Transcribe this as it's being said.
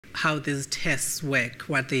how these tests work,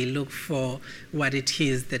 what they look for, what it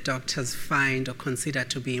is the doctors find or consider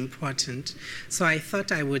to be important. So I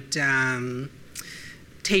thought I would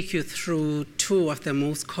take you through two of the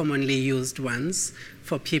most commonly used ones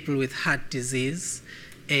for people with heart disease.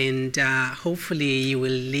 And hopefully you will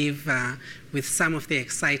leave with some of the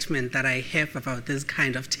excitement that I have about this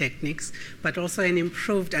kind of techniques, but also an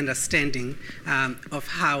improved understanding of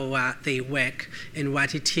how they work and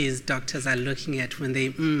what it is doctors are looking at when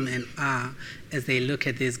they and as they look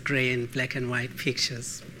at these gray and black and white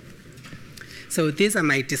pictures. So these are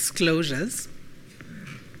my disclosures.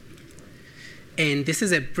 And this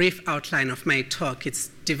is a brief outline of my talk. It's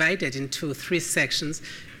divided into 3 sections.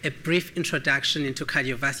 A brief introduction into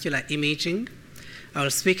cardiovascular imaging. I will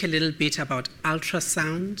speak a little bit about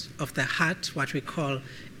ultrasound of the heart, what we call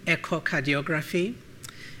echocardiography.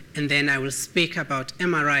 And then I will speak about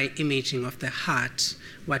MRI imaging of the heart,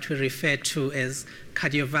 what we refer to as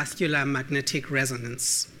cardiovascular magnetic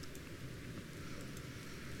resonance.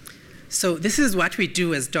 So this is what we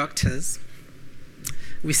do as doctors.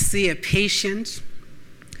 We see a patient.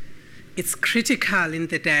 It's critical in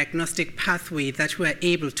the diagnostic pathway that we're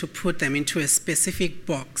able to put them into a specific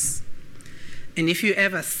box. And if you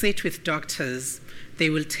ever sit with doctors, they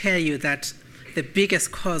will tell you that the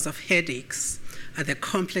biggest cause of headaches are the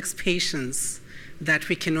complex patients that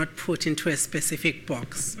we cannot put into a specific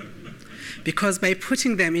box. Because by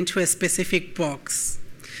putting them into a specific box,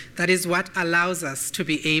 that is what allows us to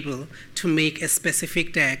be able to make a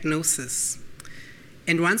specific diagnosis.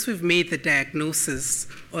 And once we've made the diagnosis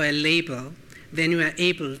or a label, then we are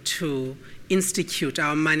able to institute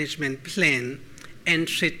our management plan and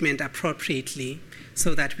treatment appropriately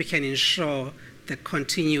so that we can ensure the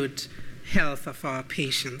continued health of our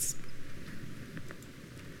patients.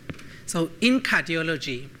 So in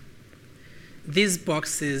cardiology, these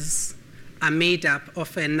boxes are made up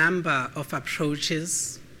of a number of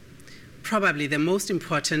approaches, probably the most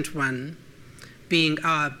important one being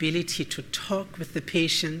our ability to talk with the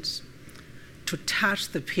patient, to touch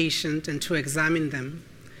the patient and to examine them,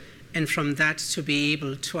 and from that to be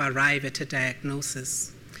able to arrive at a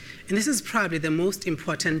diagnosis. And this is probably the most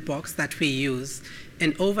important box that we use.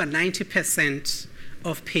 And over 90%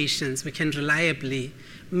 of patients, we can reliably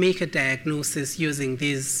make a diagnosis using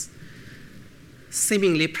these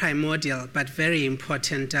seemingly primordial but very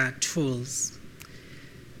important tools.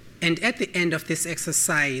 And at the end of this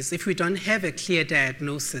exercise, if we don't have a clear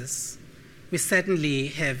diagnosis, we certainly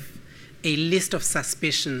have a list of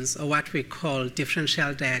suspicions, or what we call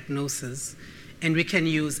differential diagnosis, and we can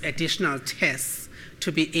use additional tests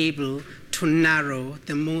to be able to narrow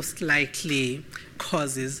the most likely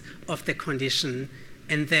causes of the condition,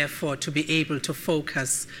 and therefore to be able to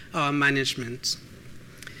focus our management.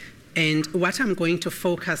 And what I'm going to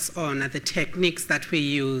focus on are the techniques that we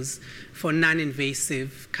use for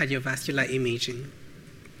non-invasive cardiovascular imaging.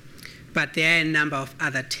 But there are a number of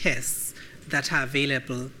other tests that are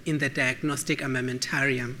available in the diagnostic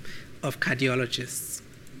armamentarium of cardiologists.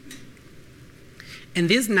 And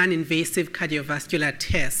these non-invasive cardiovascular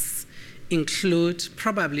tests include,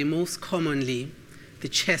 probably most commonly, the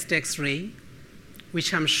chest X-ray,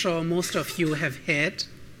 which I'm sure most of you have heard,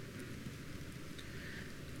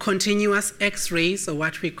 continuous X-rays, or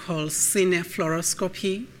what we call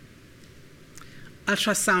cinefluoroscopy,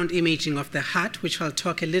 ultrasound imaging of the heart, which I'll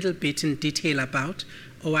talk a little bit in detail about,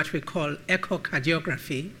 or what we call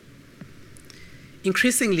echocardiography.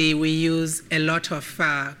 Increasingly, we use a lot of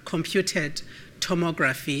computed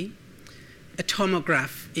tomography. A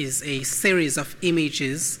tomograph is a series of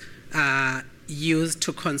images used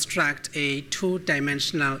to construct a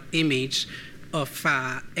 2-dimensional image of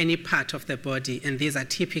any part of the body, and these are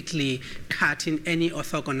typically cut in any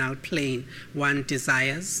orthogonal plane one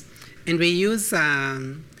desires. And we use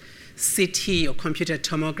CT or computed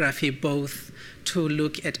tomography both to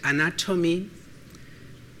look at anatomy,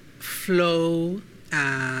 flow,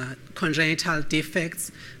 congenital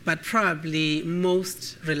defects, but probably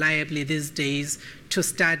most reliably these days to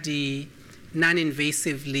study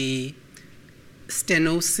non-invasively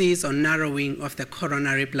stenosis or narrowing of the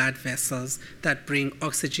coronary blood vessels that bring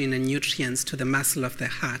oxygen and nutrients to the muscle of the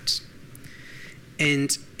heart.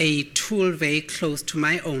 And a tool very close to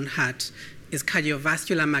my own heart is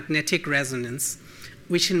cardiovascular magnetic resonance,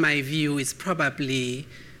 which in my view is probably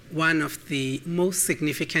one of the most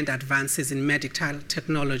significant advances in medical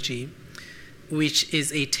technology, which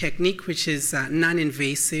is a technique which is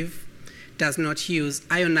non-invasive, does not use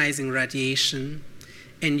ionizing radiation,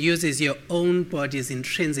 and uses your own body's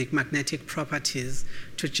intrinsic magnetic properties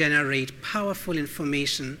to generate powerful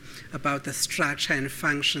information about the structure and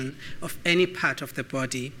function of any part of the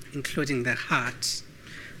body, including the heart.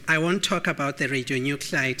 I won't talk about the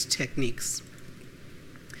radionuclide techniques.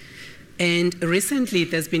 And recently,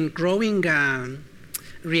 there's been growing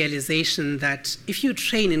realization that if you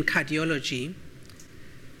train in cardiology,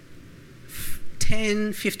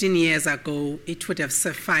 10, 15 years ago, it would have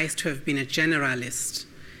sufficed to have been a generalist.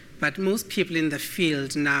 But most people in the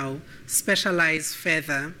field now specialize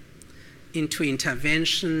further into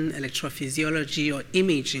intervention, electrophysiology, or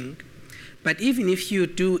imaging. But even if you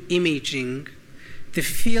do imaging, the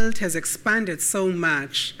field has expanded so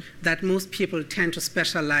much that most people tend to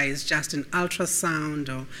specialize just in ultrasound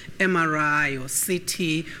or MRI or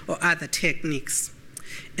CT or other techniques.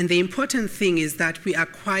 And the important thing is that we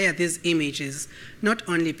acquire these images not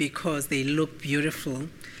only because they look beautiful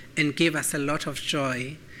and give us a lot of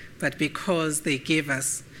joy, but because they give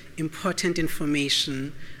us important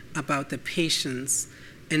information about the patients,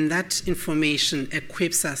 and that information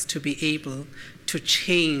equips us to be able to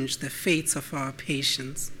change the fates of our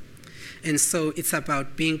patients. And so it's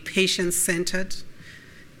about being patient-centered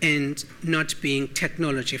and not being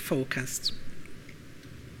technology-focused.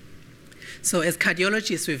 So as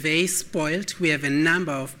cardiologists, we're very spoiled. We have a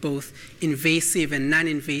number of both invasive and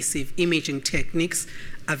non-invasive imaging techniques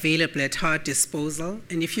available at our disposal.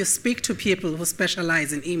 And if you speak to people who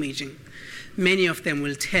specialize in imaging, many of them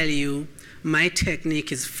will tell you, my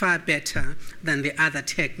technique is far better than the other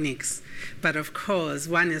techniques. But of course,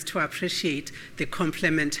 one is to appreciate the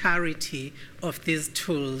complementarity of these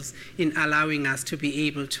tools in allowing us to be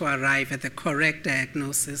able to arrive at the correct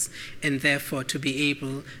diagnosis and therefore to be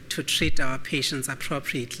able to treat our patients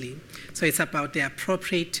appropriately. So it's about the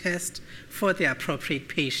appropriate test for the appropriate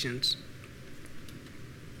patient.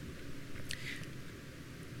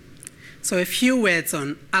 So a few words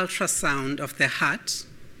on ultrasound of the heart,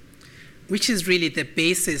 which is really the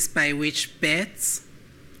basis by which birds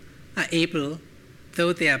are able,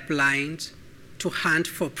 though they are blind, to hunt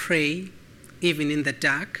for prey, even in the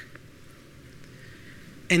dark.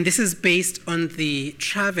 And this is based on the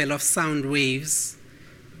travel of sound waves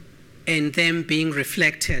and them being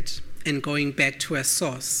reflected and going back to a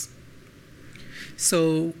source.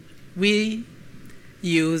 So we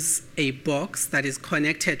use a box that is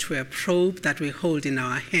connected to a probe that we hold in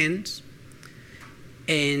our hand,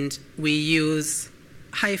 and we use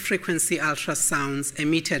high-frequency ultrasounds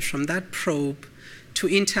emitted from that probe to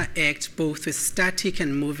interact both with static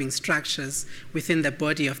and moving structures within the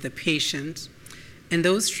body of the patient. And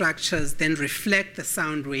those structures then reflect the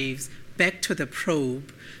sound waves back to the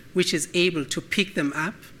probe, which is able to pick them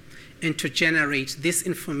up and to generate this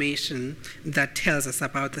information that tells us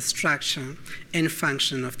about the structure and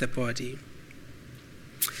function of the body.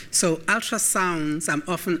 So ultrasounds, I'm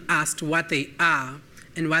often asked what they are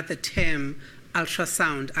and what the term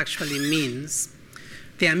ultrasound actually means.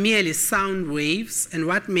 They are merely sound waves, and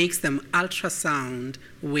what makes them ultrasound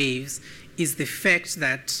waves is the fact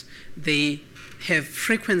that they have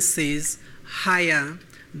frequencies higher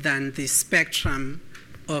than the spectrum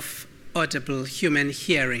of audible human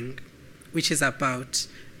hearing, which is about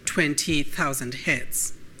 20,000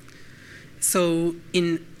 hertz. So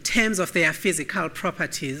in terms of their physical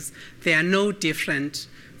properties, they are no different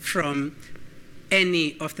from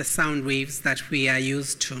any of the sound waves that we are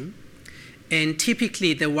used to. And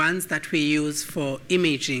typically the ones that we use for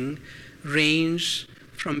imaging range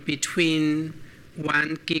from between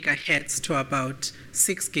 1 gigahertz to about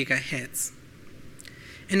 6 gigahertz.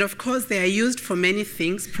 And of course, they are used for many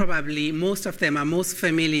things. Probably most of them are most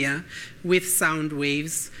familiar with sound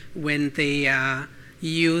waves when they are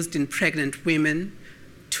used in pregnant women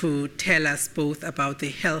to tell us both about the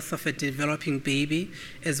health of a developing baby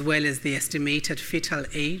as well as the estimated fetal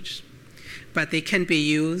age. But they can be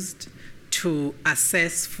used to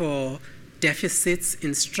assess for deficits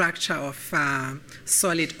in structure of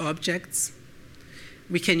solid objects.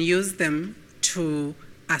 We can use them to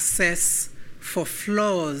assess for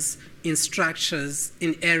flaws in structures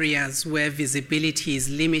in areas where visibility is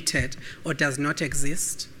limited or does not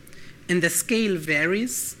exist. And the scale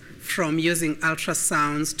varies from using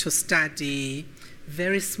ultrasounds to study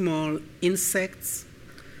very small insects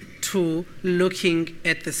to looking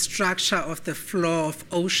at the structure of the floor of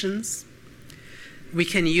oceans. We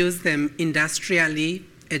can use them industrially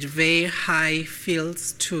at very high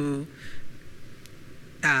fields to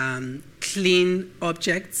clean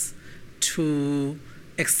objects, to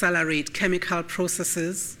accelerate chemical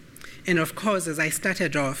processes. And of course, as I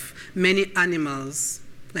started off, many animals,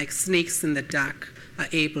 like snakes in the dark, are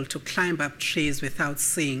able to climb up trees without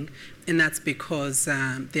seeing, and that's because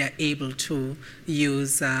they are able to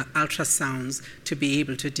use ultrasounds to be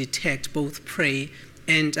able to detect both prey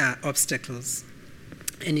and obstacles.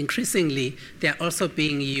 And increasingly, they're also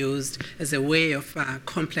being used as a way of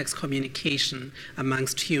complex communication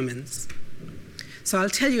amongst humans. So I'll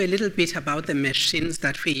tell you a little bit about the machines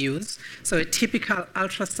that we use. So a typical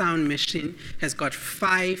ultrasound machine has got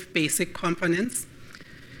 5 basic components.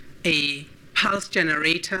 A pulse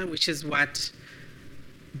generator, which is what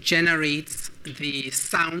generates the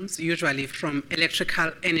sounds, usually from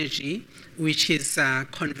electrical energy, which is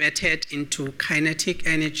converted into kinetic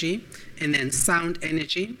energy and then sound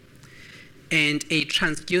energy. And a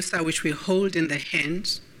transducer, which we hold in the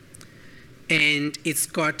hand. And it's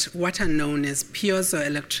got what are known as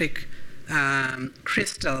piezoelectric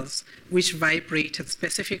crystals, which vibrate at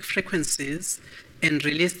specific frequencies and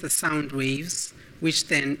release the sound waves, which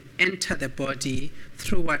then enter the body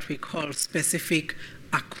through what we call specific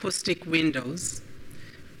acoustic windows.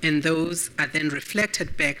 And those are then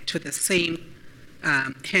reflected back to the same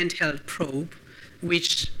handheld probe,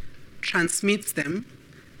 which transmits them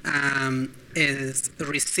as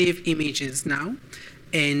receive images now.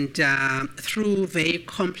 And through very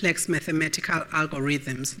complex mathematical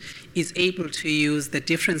algorithms, is able to use the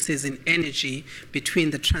differences in energy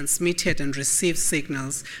between the transmitted and received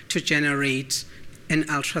signals to generate an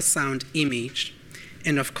ultrasound image.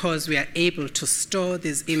 And of course, we are able to store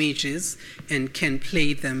these images and can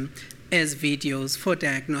play them as videos for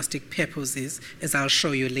diagnostic purposes, as I'll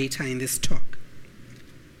show you later in this talk.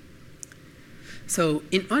 So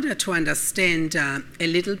in order to understand a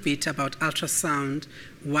little bit about ultrasound,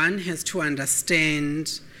 one has to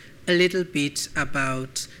understand a little bit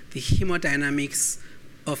about the hemodynamics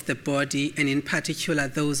of the body, and in particular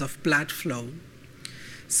those of blood flow.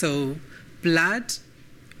 So blood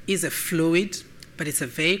is a fluid, but it's a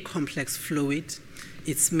very complex fluid.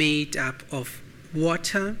 It's made up of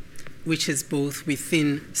water, which is both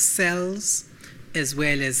within cells as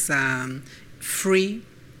well as free.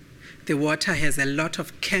 The water has a lot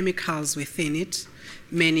of chemicals within it,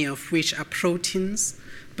 many of which are proteins,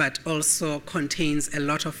 but also contains a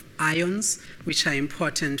lot of ions, which are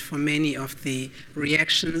important for many of the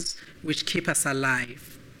reactions which keep us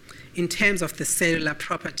alive. In terms of the cellular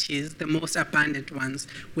properties, the most abundant ones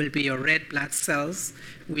will be your red blood cells,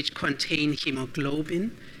 which contain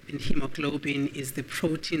hemoglobin. And hemoglobin is the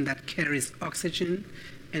protein that carries oxygen,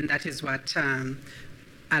 and that is what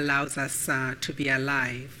allows us to be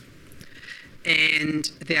alive. And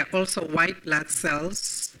there are also white blood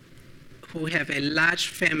cells who have a large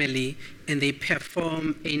family, and they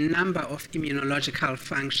perform a number of immunological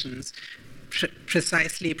functions,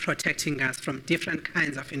 precisely protecting us from different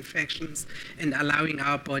kinds of infections and allowing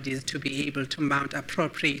our bodies to be able to mount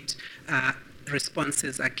appropriate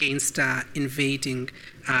responses against invading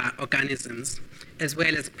organisms, as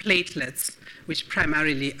well as platelets, which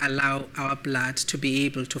primarily allow our blood to be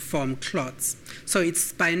able to form clots. So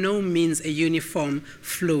it's by no means a uniform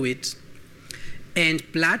fluid. And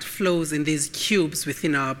blood flows in these cubes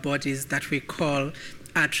within our bodies that we call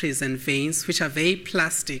arteries and veins, which are very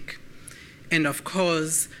plastic. And of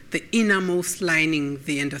course, the innermost lining,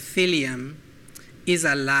 the endothelium, is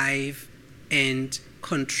alive and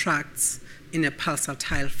contracts in a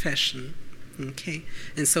pulsatile fashion. Okay?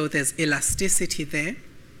 And so there's elasticity there.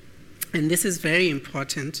 And this is very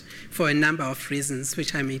important for a number of reasons,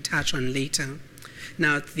 which I may touch on later.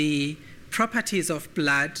 Now, the properties of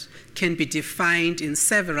blood can be defined in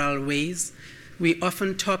several ways. We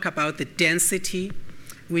often talk about the density,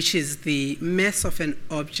 which is the mass of an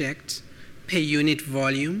object per unit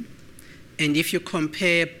volume. And if you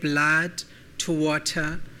compare blood to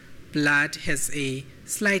water, blood has a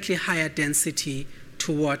slightly higher density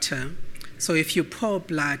to water. So if you pour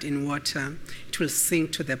blood in water, it will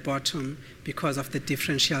sink to the bottom because of the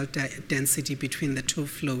differential density between the two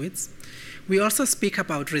fluids. We also speak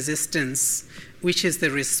about resistance, which is the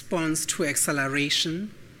response to acceleration,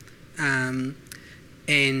 and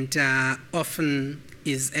often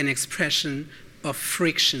is an expression of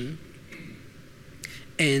friction.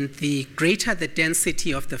 And the greater the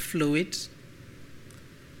density of the fluid,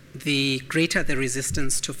 the greater the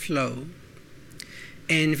resistance to flow.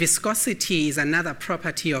 And viscosity is another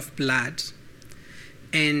property of blood.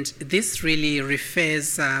 And this really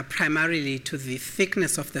refers primarily to the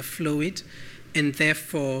thickness of the fluid and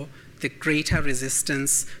therefore the greater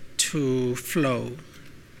resistance to flow.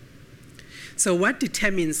 So what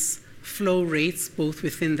determines flow rates both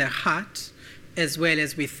within the heart as well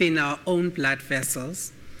as within our own blood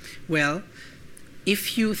vessels? Well,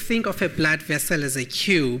 if you think of a blood vessel as a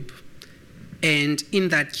cube, and in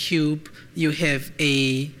that cube you have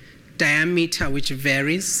a diameter which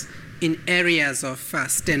varies in areas of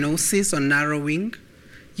stenosis or narrowing,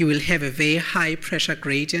 you will have a very high pressure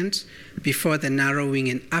gradient before the narrowing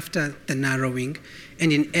and after the narrowing.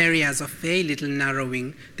 And in areas of very little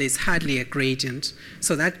narrowing, there's hardly a gradient.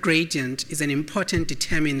 So that gradient is an important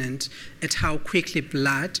determinant at how quickly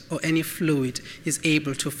blood or any fluid is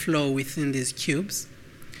able to flow within these cubes.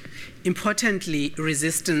 Importantly,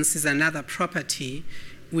 resistance is another property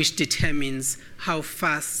which determines how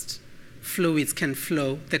fast fluids can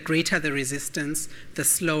flow. The greater the resistance, the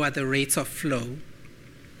slower the rates of flow.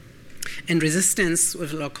 And resistance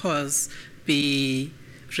will, of course, be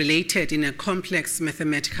related in a complex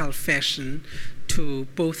mathematical fashion to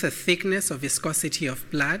both the thickness or viscosity of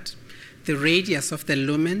blood, the radius of the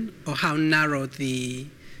lumen, or how narrow the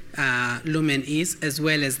lumen is, as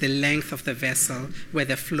well as the length of the vessel where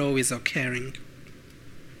the flow is occurring.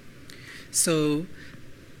 So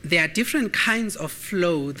there are different kinds of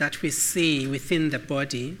flow that we see within the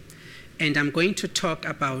body, and I'm going to talk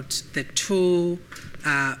about the two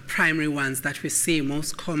primary ones that we see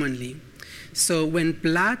most commonly. So when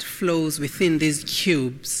blood flows within these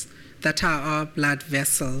cubes that are our blood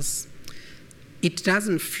vessels, it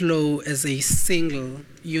doesn't flow as a single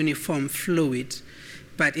uniform fluid,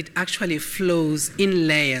 but it actually flows in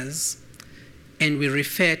layers, and we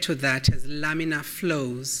refer to that as laminar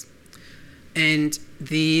flows. And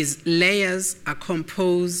these layers are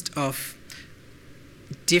composed of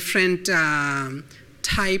different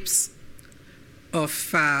types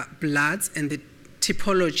of bloods, and the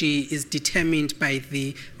typology is determined by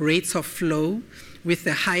the rates of flow, with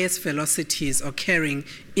the highest velocities occurring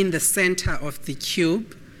in the center of the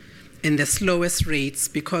cube and the slowest rates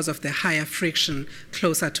because of the higher friction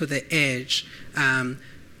closer to the edge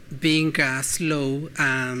being slow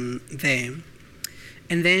there.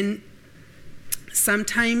 And then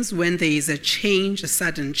sometimes when there is a change, a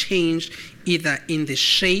sudden change, either in the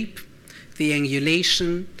shape, the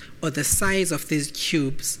angulation, or the size of these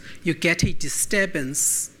cubes, you get a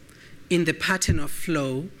disturbance in the pattern of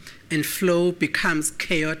flow, and flow becomes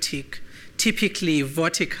chaotic, typically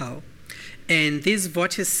vertical. And these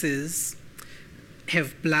vortices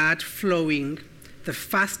have blood flowing the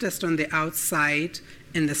fastest on the outside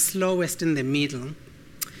and the slowest in the middle.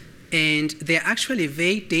 And they're actually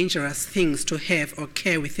very dangerous things to have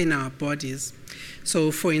occur within our bodies.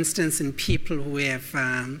 So for instance, in people who have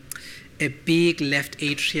a big left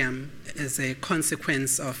atrium as a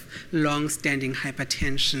consequence of long-standing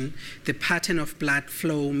hypertension, the pattern of blood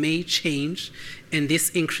flow may change, and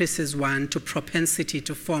this increases one to propensity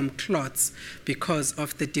to form clots because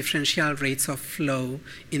of the differential rates of flow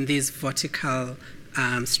in these vertical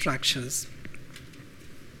structures.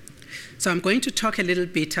 So I'm going to talk a little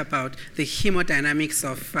bit about the hemodynamics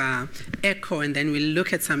of echo, and then we'll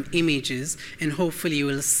look at some images, and hopefully you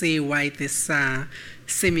will see why this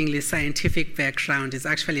seemingly scientific background is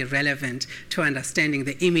actually relevant to understanding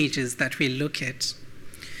the images that we look at.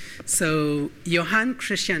 So Johann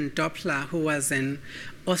Christian Doppler, who was an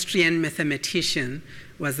Austrian mathematician,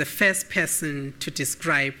 was the first person to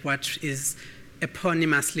describe what is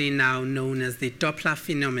eponymously now known as the Doppler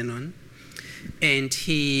phenomenon. And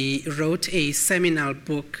he wrote a seminal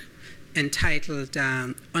book entitled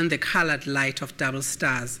On the Colored Light of Double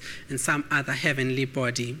Stars and Some Other Heavenly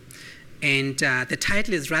Body. And the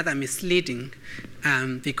title is rather misleading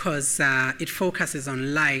because it focuses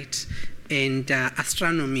on light and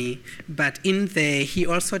astronomy, but in there he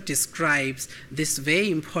also describes this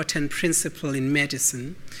very important principle in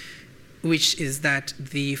medicine, which is that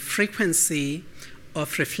the frequency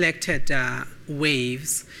of reflected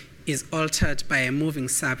waves is altered by a moving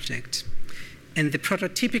subject. And the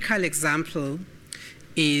prototypical example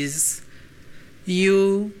is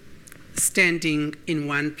you standing in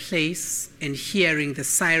one place and hearing the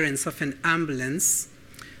sirens of an ambulance,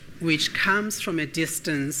 which comes from a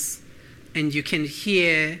distance, and you can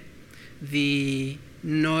hear the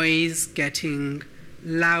noise getting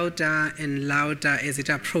louder and louder as it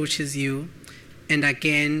approaches you, and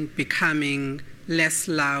again becoming less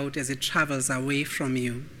loud as it travels away from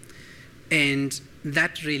you. And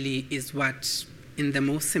that really is what, in the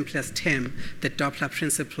most simplest term, the Doppler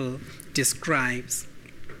principle describes.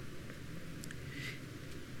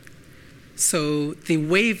 So the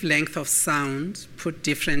wavelength of sound, put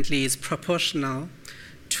differently, is proportional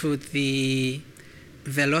to the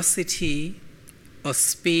velocity or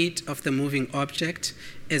speed of the moving object,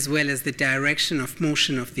 as well as the direction of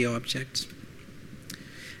motion of the object.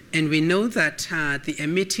 And we know that the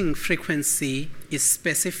emitting frequency is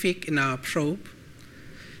specific in our probe.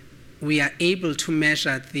 We are able to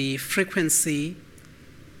measure the frequency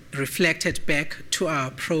reflected back to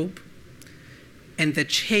our probe, and the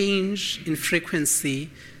change in frequency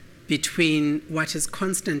between what is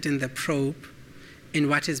constant in the probe and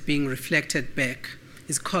what is being reflected back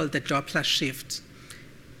is called the Doppler shift.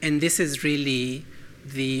 And this is really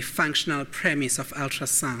the functional premise of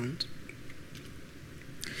ultrasound.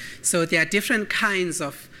 So there are different kinds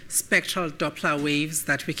of spectral Doppler waves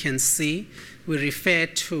that we can see. We refer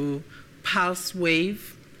to pulse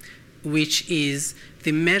wave, which is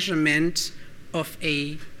the measurement of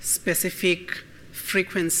a specific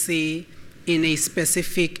frequency in a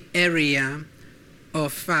specific area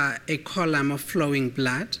of a column of flowing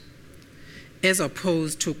blood, as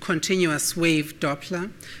opposed to continuous wave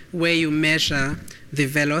Doppler, where you measure the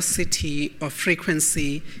velocity or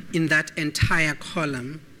frequency in that entire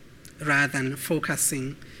column rather than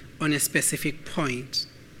focusing on a specific point.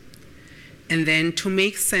 And then to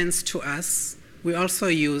make sense to us, we also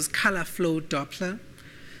use color flow Doppler,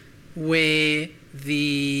 where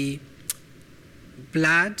the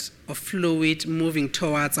blood or fluid moving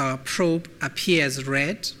towards our probe appears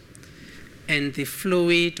red, and the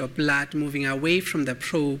fluid or blood moving away from the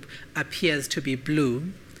probe appears to be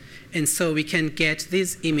blue. And so we can get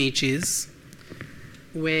these images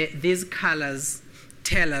where these colors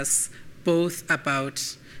tell us both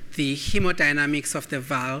about the hemodynamics of the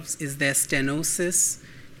valves. Is there stenosis?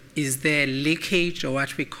 Is there leakage, or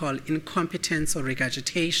what we call incompetence or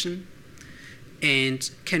regurgitation? And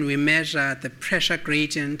can we measure the pressure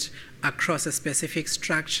gradient across a specific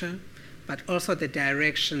structure, but also the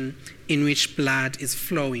direction in which blood is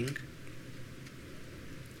flowing?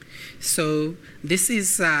 So this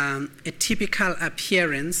is a typical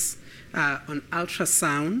appearance on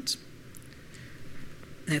ultrasound.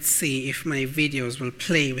 Let's see if my videos will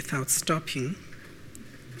play without stopping.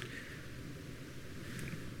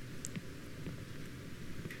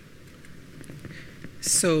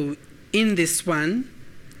 So in this one,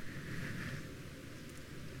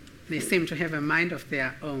 they seem to have a mind of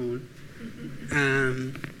their own.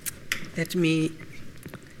 Let me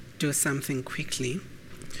do something quickly,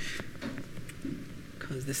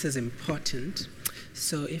 because this is important.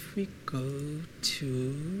 So if we go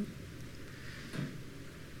to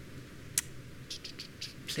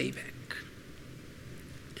playback.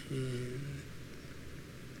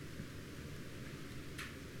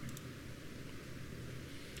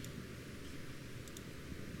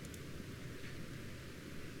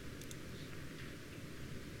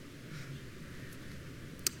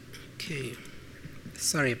 Okay,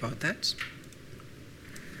 sorry about that.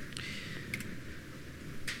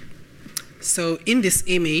 So in this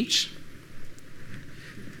image,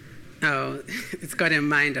 it's got a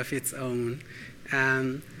mind of its own.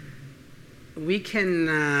 We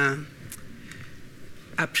can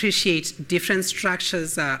appreciate different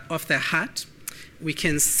structures of the heart. We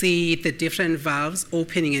can see the different valves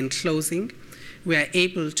opening and closing. We are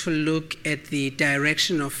able to look at the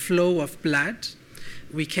direction of flow of blood.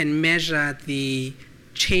 We can measure the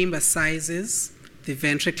chamber sizes, the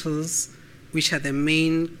ventricles, which are the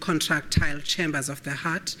main contractile chambers of the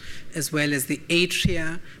heart, as well as the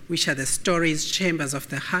atria, which are the storage chambers of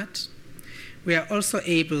the heart. We are also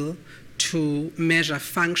able to measure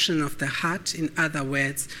function of the heart, in other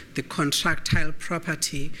words, the contractile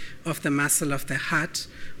property of the muscle of the heart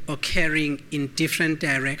occurring in different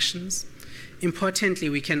directions. Importantly,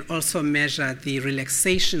 we can also measure the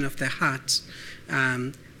relaxation of the heart,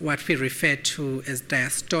 what we refer to as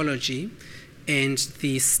diastology. And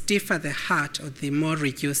the stiffer the heart, or the more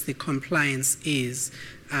reduced the compliance is,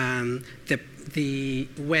 the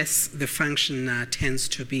worse the function tends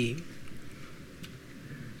to be.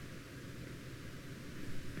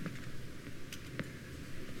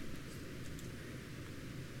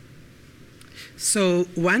 So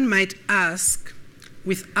one might ask,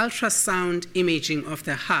 with ultrasound imaging of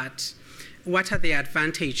the heart, what are the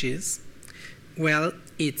advantages? Well,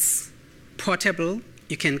 it's portable.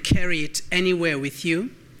 You can carry it anywhere with you.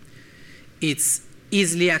 It's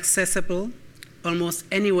easily accessible. Almost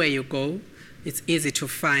anywhere you go, it's easy to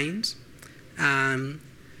find. And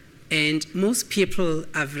most people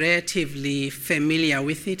are relatively familiar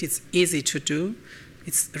with it. It's easy to do.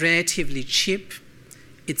 It's relatively cheap.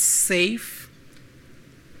 It's safe.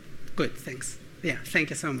 Good, thanks. Yeah, thank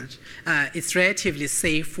you so much. It's relatively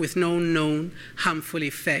safe with no known harmful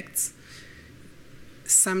effects.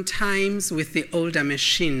 Sometimes with the older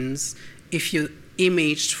machines, if you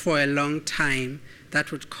imaged for a long time,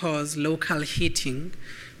 that would cause local heating.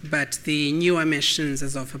 But the newer machines,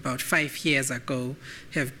 as of about 5 years ago,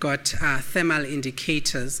 have got thermal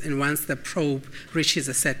indicators. And once the probe reaches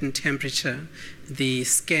a certain temperature, the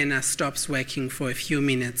scanner stops working for a few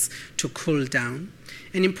minutes to cool down.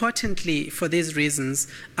 And importantly, for these reasons,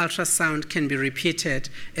 ultrasound can be repeated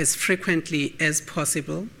as frequently as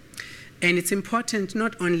possible. And it's important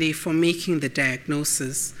not only for making the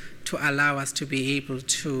diagnosis to allow us to be able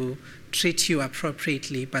to treat you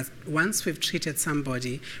appropriately, but once we've treated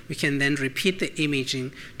somebody, we can then repeat the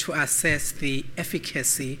imaging to assess the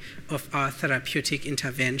efficacy of our therapeutic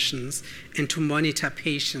interventions and to monitor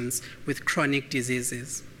patients with chronic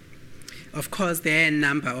diseases. Of course, there are a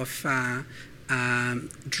number of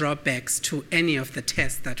drawbacks to any of the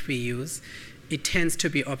tests that we use. It tends to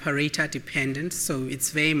be operator dependent, so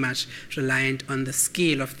it's very much reliant on the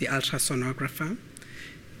skill of the ultrasonographer.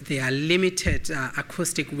 There are limited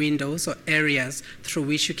acoustic windows or areas through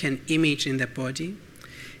which you can image in the body.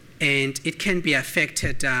 And it can be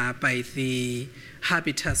affected by the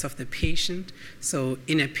habitus of the patient. So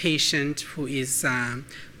in a patient who is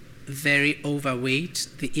very overweight,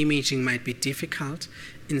 the imaging might be difficult.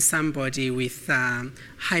 In somebody with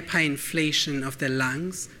hyperinflation of the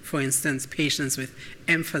lungs, for instance, patients with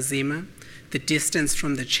emphysema, the distance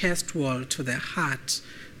from the chest wall to the heart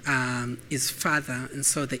is further, and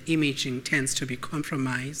so the imaging tends to be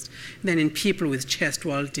compromised. Then in people with chest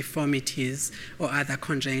wall deformities or other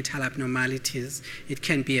congenital abnormalities, it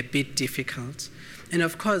can be a bit difficult. And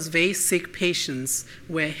of course, very sick patients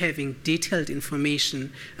where having detailed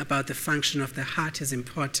information about the function of the heart is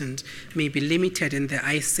important may be limited in the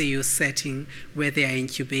ICU setting where they are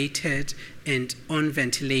incubated and on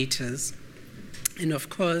ventilators. And of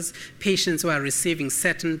course, patients who are receiving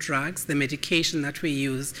certain drugs, the medication that we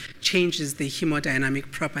use changes the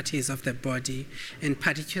hemodynamic properties of the body, and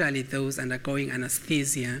particularly those undergoing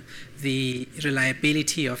anesthesia, the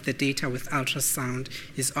reliability of the data with ultrasound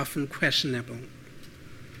is often questionable.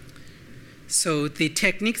 So the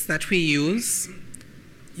techniques that we use,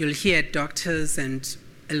 you'll hear doctors and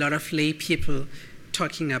a lot of lay people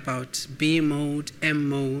talking about B mode, M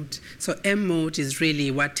mode. So M mode is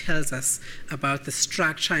really what tells us about the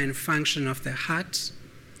structure and function of the heart.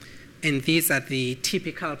 And these are the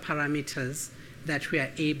typical parameters that we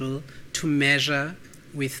are able to measure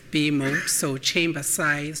with B mode. So chamber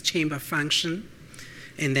size, chamber function.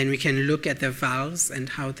 And then we can look at the valves and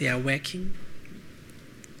how they are working.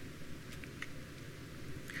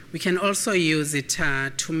 We can also use it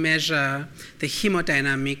to measure the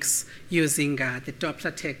hemodynamics using the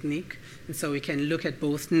Doppler technique. And so we can look at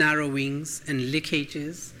both narrowings and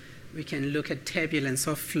leakages. We can look at turbulence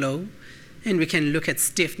of flow. And we can look at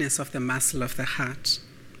stiffness of the muscle of the heart.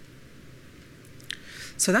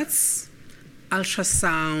 So that's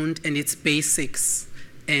ultrasound and its basics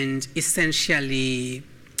and essentially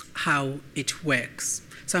how it works.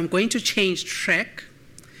 So I'm going to change track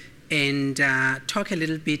and talk a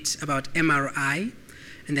little bit about MRI,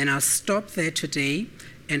 and then I'll stop there today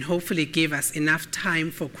and hopefully give us enough time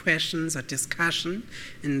for questions or discussion,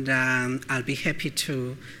 and I'll be happy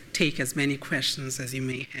to take as many questions as you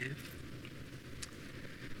may have.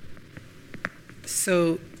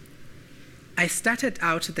 So I started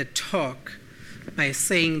out the talk by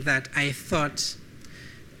saying that I thought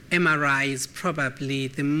MRI is probably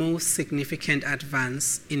the most significant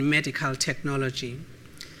advance in medical technology.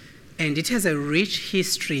 And it has a rich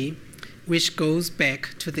history which goes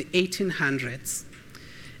back to the 1800s.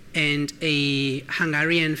 And a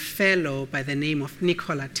Hungarian fellow by the name of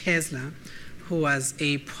Nikola Tesla, who was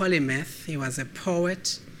a polymath, he was a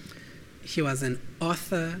poet, he was an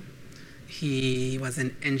author, he was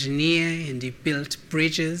an engineer, and he built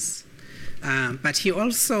bridges. But he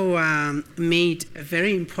also made a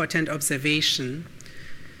very important observation,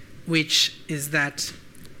 which is that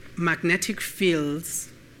magnetic fields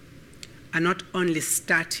are not only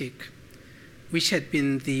static, which had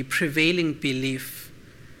been the prevailing belief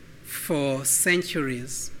for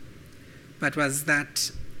centuries, but was that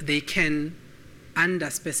they can, under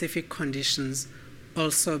specific conditions,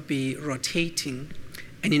 also be rotating.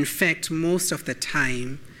 And in fact, most of the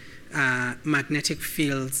time, magnetic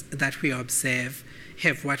fields that we observe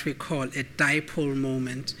have what we call a dipole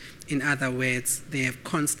moment. In other words, they have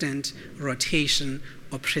constant rotation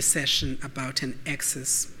or precession about an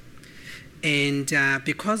axis. And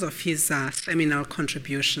because of his seminal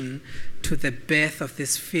contribution to the birth of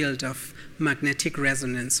this field of magnetic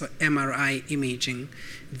resonance or MRI imaging,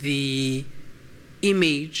 the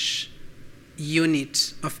image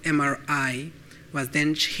unit of MRI was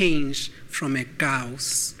then changed from a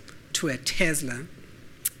Gauss to a Tesla.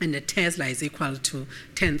 And a Tesla is equal to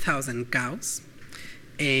 10,000 Gauss.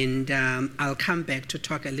 And I'll come back to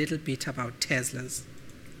talk a little bit about Teslas.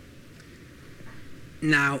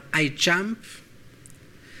 Now, I jump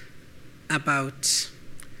about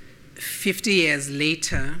 50 years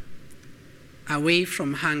later away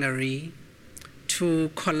from Hungary to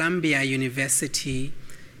Columbia University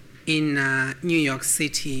in New York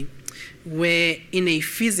City. where in a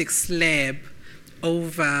physics lab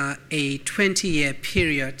over a 20-year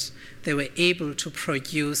period, they were able to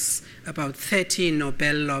produce about 30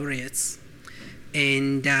 Nobel laureates.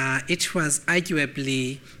 And it was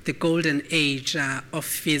arguably the golden age of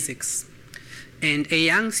physics. And a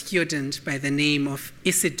young student by the name of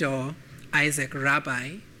Isidore Isaac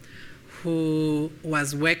Rabi, who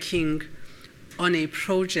was working on a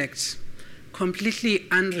project completely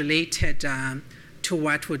unrelated to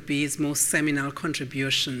what would be his most seminal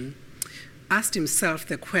contribution, asked himself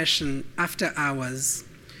the question after hours,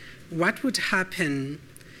 what would happen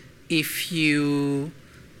if you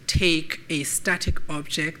take a static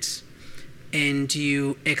object and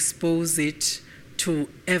you expose it to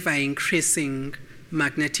ever-increasing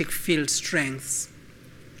magnetic field strengths?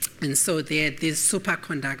 And so there are these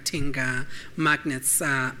superconducting magnets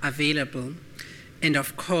available. And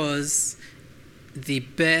of course, the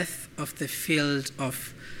birth of the field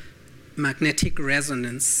of magnetic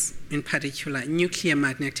resonance, in particular nuclear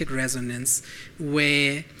magnetic resonance,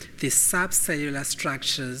 where the subcellular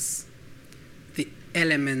structures, the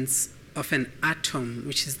elements of an atom,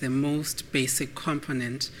 which is the most basic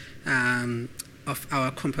component of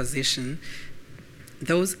our composition,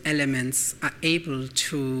 those elements are able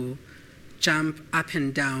to jump up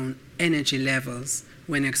and down energy levels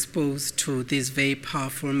when exposed to these very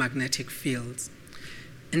powerful magnetic fields.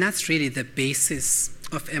 And that's really the basis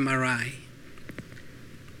of MRI.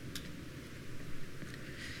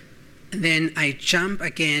 And then I jump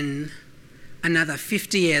again another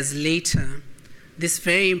 50 years later. This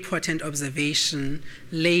very important observation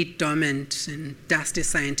lay dormant in dusty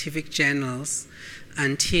scientific journals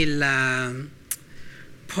until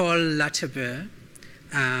Paul Lauterbur,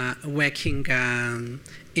 working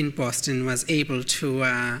in Boston, was able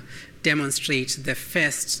to demonstrate the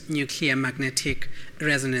first nuclear magnetic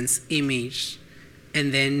resonance image.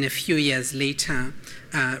 And then a few years later,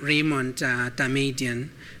 Raymond Damadian,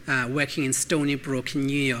 working in Stony Brook in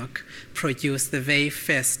New York, produced the very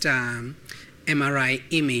first MRI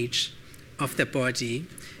image of the body,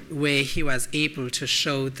 where he was able to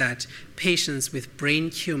show that patients with brain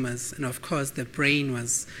tumors, and of course the brain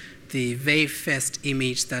was the very first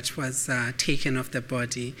image that was taken of the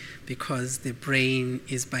body, because the brain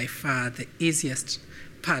is by far the easiest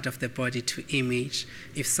part of the body to image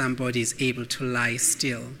if somebody is able to lie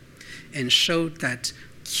still, and showed that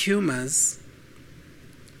tumors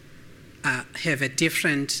have a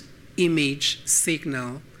different image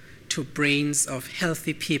signal to brains of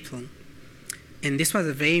healthy people. And this was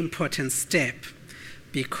a very important step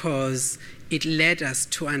because it led us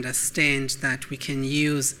to understand that we can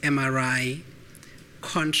use MRI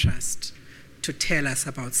contrast to tell us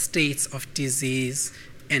about states of disease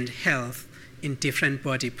and health in different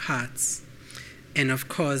body parts. And of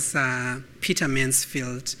course, Peter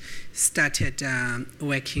Mansfield started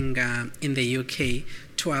working in the UK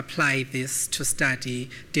to apply this to study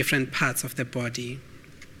different parts of the body.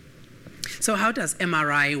 So how does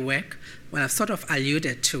MRI work? Well, I've sort of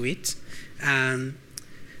alluded to it.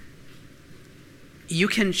 You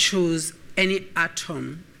can choose any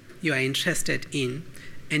atom you are interested in,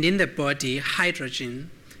 and in the body,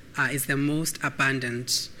 hydrogen is the most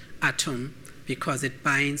abundant atom because it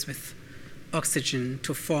binds with oxygen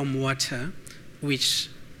to form water, which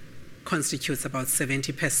constitutes about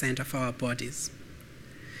 70% of our bodies.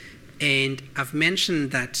 And I've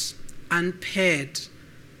mentioned that unpaired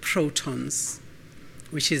protons,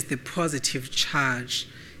 which is the positive charge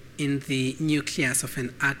in the nucleus of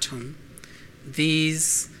an atom,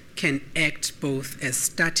 these can act both as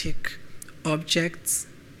static objects,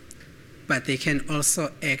 but they can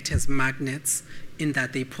also act as magnets in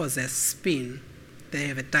that they possess spin. They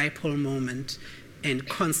have a dipole moment and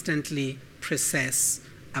constantly precess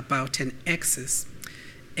about an axis.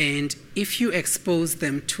 And if you expose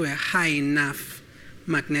them to a high enough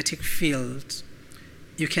magnetic field,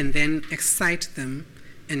 you can then excite them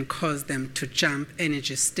and cause them to jump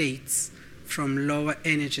energy states from lower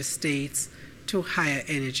energy states to higher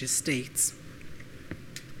energy states.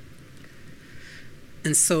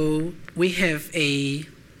 And so we have a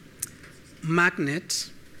magnet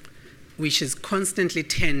which is constantly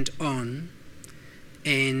turned on,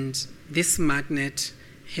 and this magnet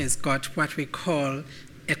has got what we call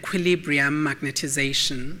equilibrium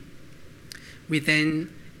magnetization. We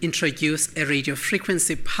then introduce a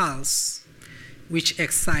radiofrequency pulse which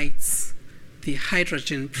excites the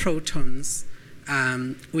hydrogen protons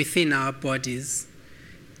within our bodies,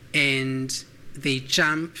 and they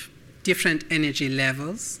jump different energy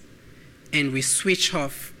levels, and we switch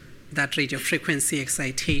off that radiofrequency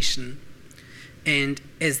excitation. And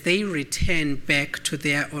as they return back to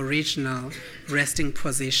their original resting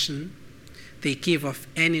position, they give off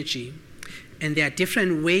energy. And there are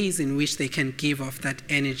different ways in which they can give off that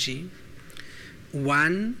energy.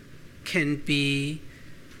 One can be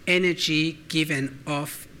energy given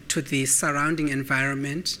off to the surrounding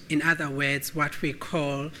environment. In other words, what we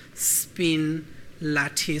call spin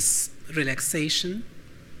lattice relaxation,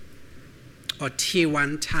 or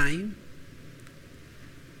T1 time.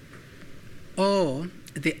 Or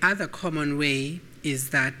the other common way is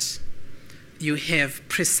that you have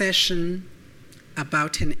precession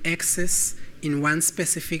about an axis in one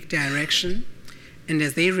specific direction, and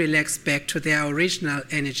as they relax back to their original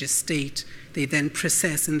energy state, they then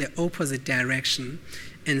precess in the opposite direction.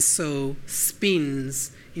 And so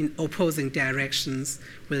spins in opposing directions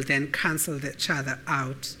will then cancel each other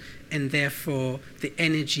out, and therefore the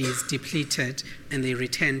energy is depleted and they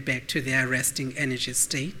return back to their resting energy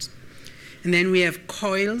state. And then we have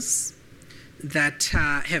coils that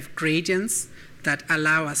have gradients that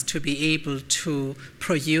allow us to be able to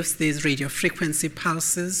produce these radio frequency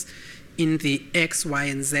pulses in the X, Y,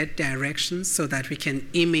 and Z directions so that we can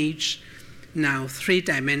image now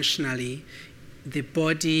three-dimensionally the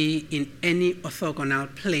body in any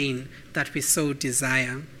orthogonal plane that we so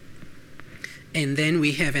desire. And then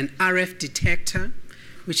we have an RF detector,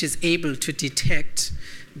 which is able to detect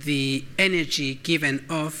the energy given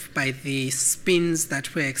off by the spins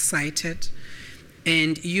that were excited.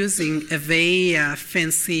 And using a very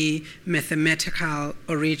fancy mathematical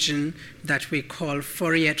origin that we call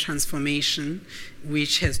Fourier transformation,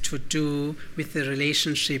 which has to do with the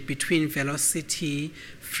relationship between velocity,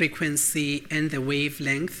 frequency, and the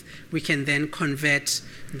wavelength, we can then convert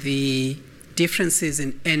the differences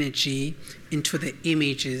in energy into the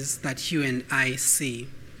images that you and I see.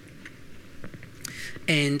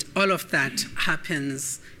 And all of that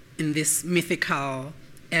happens in this mythical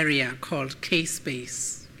area called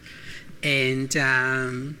K-space. And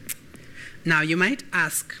now you might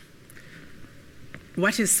ask,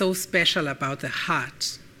 what is so special about the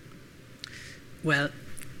heart? Well,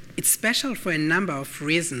 it's special for a number of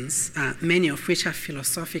reasons, many of which are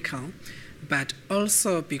philosophical, but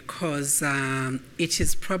also because it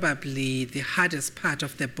is probably the hardest part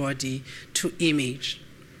of the body to image.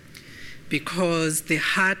 Because the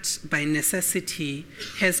heart, by necessity,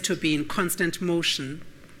 has to be in constant motion.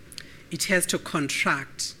 It has to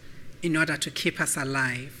contract in order to keep us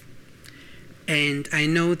alive. And I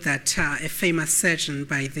know that a famous surgeon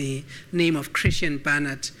by the name of Christian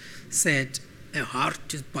Barnard said, "A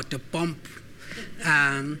heart is but a pump."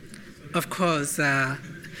 Of course, a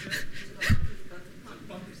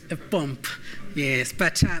pump, yes.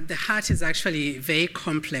 But the heart is actually very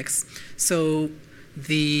complex. So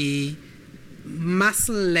the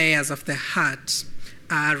muscle layers of the heart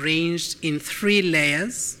are arranged in 3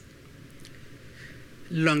 layers: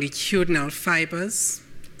 longitudinal fibers,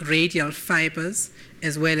 radial fibers,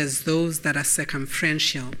 as well as those that are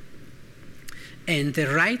circumferential. And the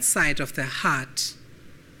right side of the heart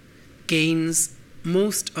gains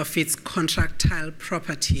most of its contractile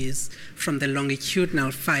properties from the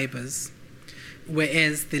longitudinal fibers,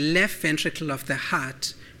 whereas the left ventricle of the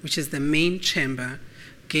heart, which is the main chamber,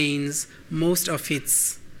 gains most of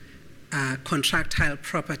its contractile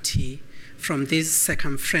property from these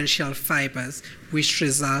circumferential fibers, which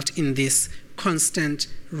result in this constant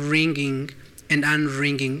ringing and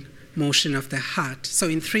unringing motion of the heart. So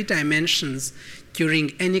in 3 dimensions,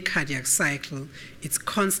 during any cardiac cycle, it's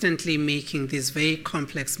constantly making these very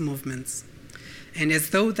complex movements. And as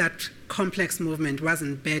though that complex movement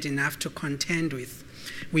wasn't bad enough to contend with,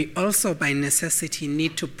 we also by necessity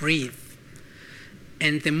need to breathe.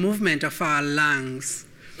 And the movement of our lungs,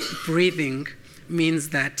 breathing, means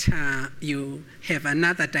that you have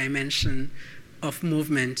another dimension of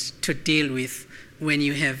movement to deal with when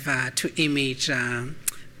you have to image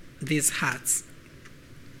these hearts.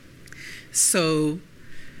 So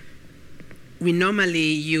we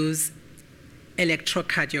normally use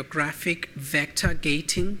electrocardiographic vector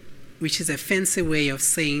gating, which is a fancy way of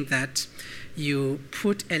saying that you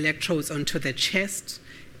put electrodes onto the chest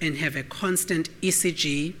and have a constant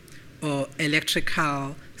ECG, or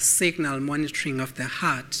electrical signal monitoring of the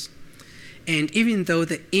heart. And even though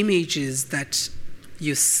the images that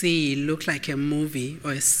you see look like a movie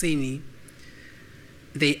or a cine,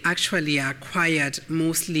 they actually are acquired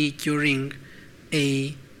mostly during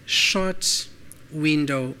a short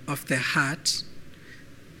window of the heart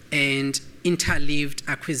and interleaved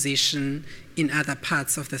acquisition in other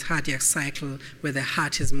parts of the cardiac cycle where the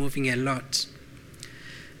heart is moving a lot.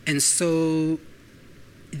 And so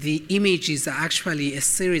the images are actually a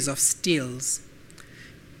series of stills,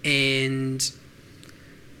 and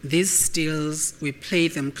these stills, we play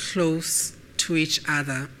them close to each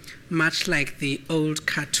other, much like the old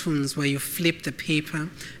cartoons where you flip the paper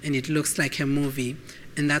and it looks like a movie.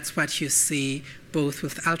 And that's what you see both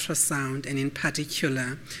with ultrasound and in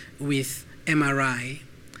particular with MRI.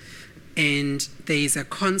 And there is a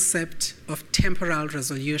concept of temporal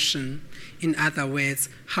resolution. In other words,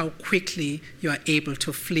 how quickly you are able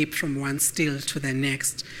to flip from one still to the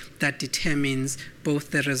next, that determines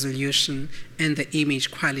both the resolution and the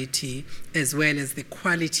image quality, as well as the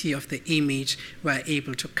quality of the image we are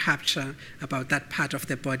able to capture about that part of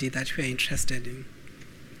the body that we are interested in.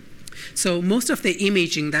 So most of the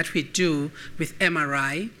imaging that we do with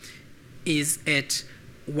MRI is at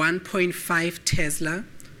 1.5 Tesla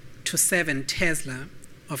to 7 Tesla,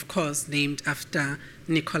 of course, named after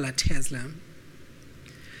Nikola Tesla.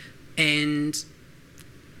 And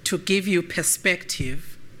to give you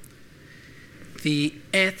perspective, the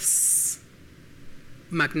Earth's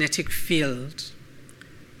magnetic field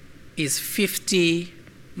is 50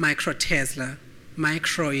 microtesla.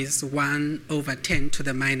 Micro is 1/10 to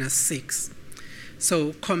the -6.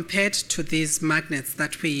 So compared to these magnets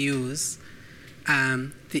that we use,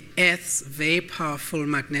 the Earth's very powerful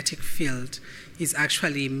magnetic field is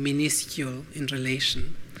actually minuscule in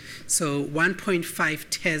relation. So 1.5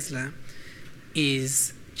 Tesla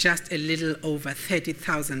is just a little over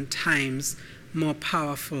 30,000 times more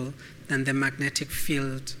powerful than the magnetic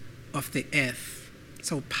field of the Earth.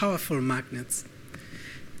 So powerful magnets.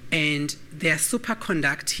 And they are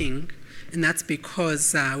superconducting, and that's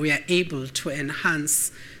because we are able to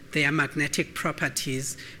enhance their magnetic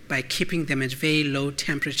properties by keeping them at very low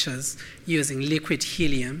temperatures using liquid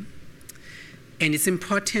helium. And it's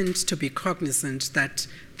important to be cognizant that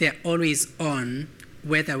they're always on,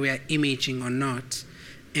 whether we are imaging or not.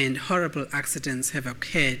 And horrible accidents have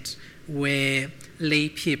occurred where lay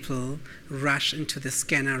people rush into the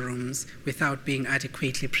scanner rooms without being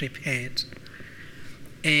adequately prepared.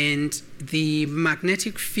 And the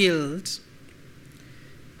magnetic field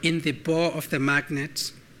in the bore of the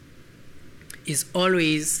magnet is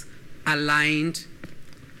always aligned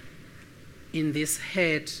in this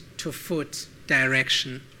head to foot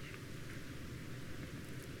direction.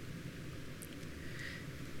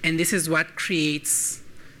 And this is what creates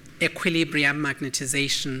equilibrium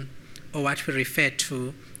magnetization, or what we refer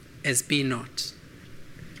to as B0.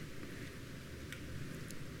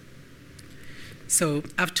 So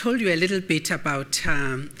I've told you a little bit about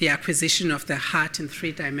the acquisition of the heart in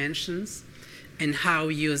 3 dimensions and how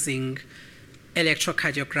using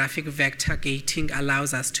electrocardiographic vector gating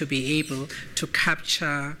allows us to be able to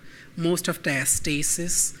capture most of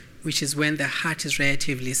diastasis, which is when the heart is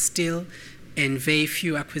relatively still, and very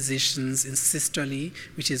few acquisitions in systole,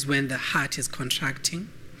 which is when the heart is contracting.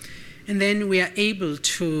 And then we are able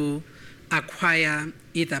to acquire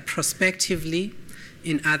either prospectively,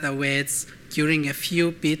 in other words, during a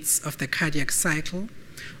few beats of the cardiac cycle,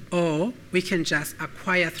 or we can just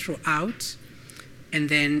acquire throughout and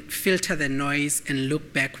then filter the noise and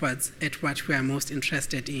look backwards at what we are most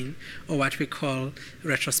interested in, or what we call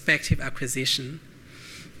retrospective acquisition.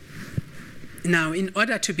 Now, in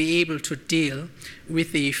order to be able to deal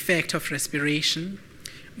with the effect of respiration,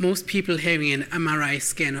 most people having an MRI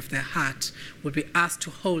scan of their heart would be asked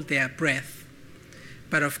to hold their breath.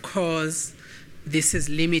 But of course, this is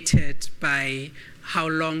limited by how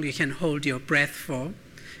long you can hold your breath for.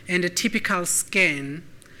 And a typical scan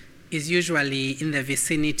is usually in the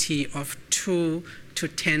vicinity of 2 to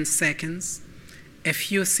 10 seconds. A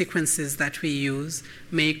few sequences that we use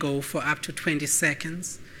may go for up to 20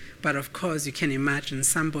 seconds. But of course, you can imagine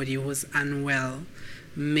somebody who's unwell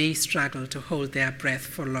may struggle to hold their breath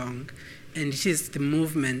for long. And it is the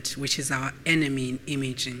movement which is our enemy in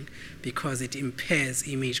imaging, because it impairs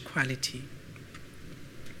image quality.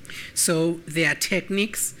 So there are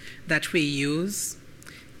techniques that we use,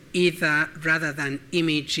 either rather than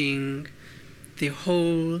imaging the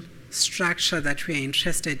whole structure that we are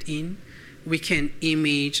interested in, we can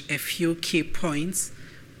image a few key points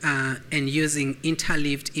and using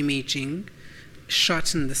interleaved imaging,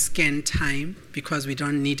 shorten the scan time because we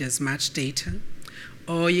don't need as much data.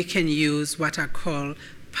 Or you can use what are called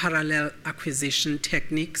parallel acquisition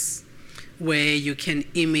techniques, where you can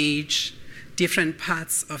image different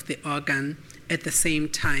parts of the organ at the same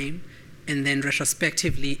time and then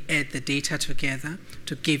retrospectively add the data together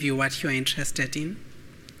to give you what you're interested in.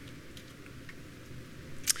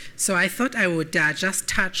 So I thought I would just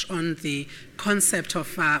touch on the concept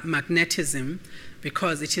of magnetism,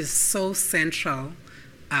 because it is so central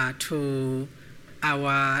to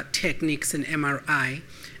our techniques in MRI.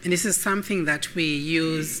 And this is something that we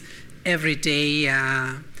use every day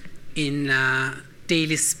in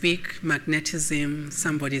daily speak, magnetism,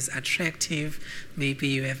 somebody's attractive, maybe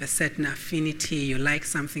you have a certain affinity, you like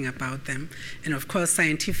something about them. And of course,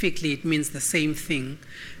 scientifically, it means the same thing.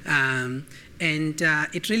 And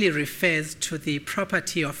it really refers to the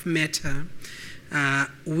property of matter,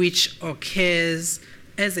 which occurs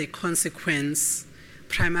as a consequence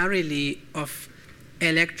primarily of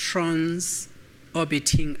electrons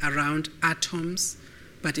orbiting around atoms,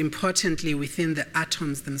 but importantly within the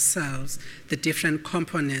atoms themselves, the different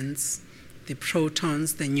components, the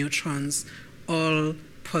protons, the neutrons, all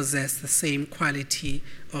possess the same quality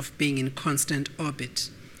of being in constant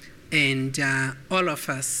orbit. And all of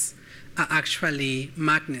us are actually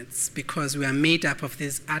magnets because we are made up of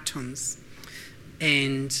these atoms.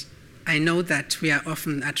 And I know that we are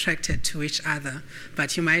often attracted to each other,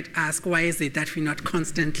 but you might ask, why is it that we're not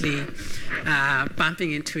constantly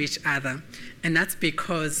bumping into each other? And that's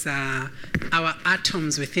because our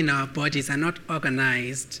atoms within our bodies are not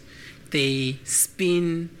organized. They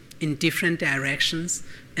spin in different directions,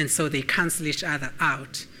 and so they cancel each other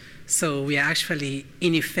out. So we are actually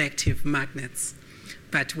ineffective magnets.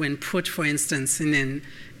 But when put, for instance, in an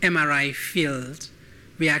MRI field,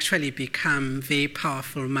 we actually become very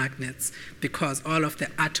powerful magnets because all of the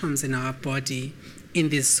atoms in our body in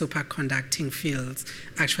these superconducting fields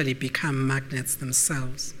actually become magnets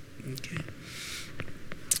themselves. Okay.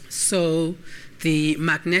 So the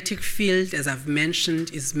magnetic field, as I've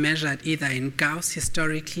mentioned, is measured either in Gauss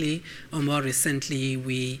historically, or more recently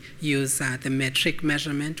we use the metric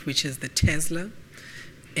measurement, which is the Tesla.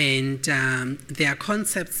 And there are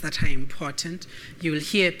concepts that are important. You will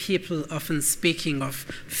hear people often speaking of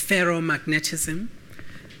ferromagnetism.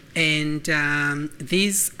 And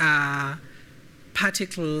these are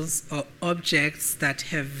particles or objects that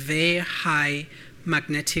have very high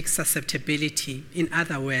magnetic susceptibility. In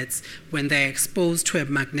other words, when they're exposed to a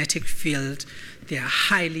magnetic field, they are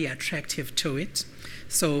highly attractive to it.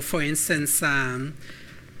 So, for instance,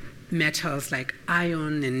 metals like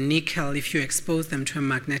iron and nickel, if you expose them to a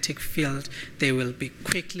magnetic field, they will be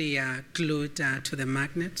quickly glued to the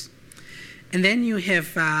magnet. And then you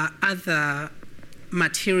have other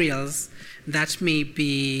materials that may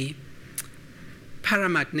be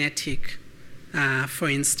paramagnetic, for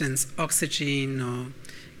instance, oxygen or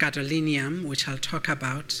gadolinium, which I'll talk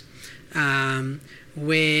about,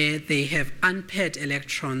 where they have unpaired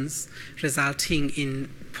electrons resulting in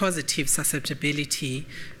positive susceptibility,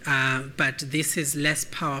 but this is less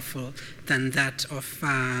powerful than that of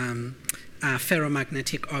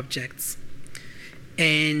ferromagnetic objects.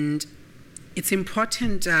 And it's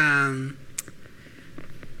important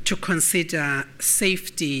to consider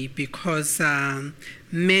safety because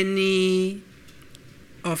many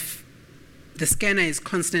of the scanner is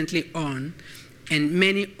constantly on, and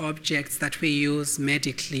many objects that we use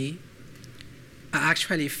medically are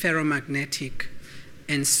actually ferromagnetic.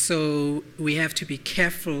 And so we have to be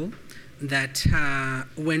careful that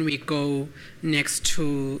when we go next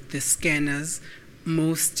to the scanners,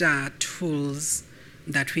 most tools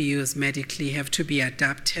that we use medically have to be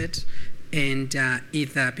adapted and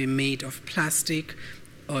either be made of plastic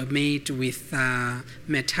or made with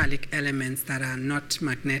metallic elements that are not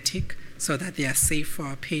magnetic so that they are safe for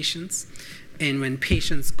our patients. And when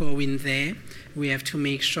patients go in there, we have to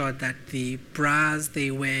make sure that the bras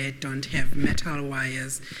they wear don't have metal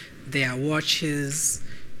wires. Their watches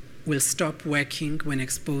will stop working when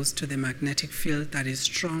exposed to the magnetic field that is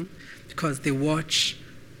strong, because the watch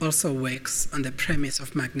also works on the premise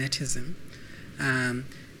of magnetism.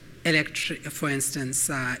 For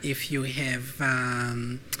instance, if you have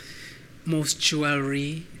most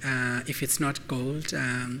jewelry, if it's not gold,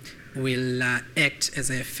 will act as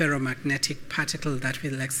a ferromagnetic particle that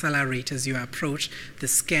will accelerate as you approach the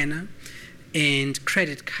scanner. And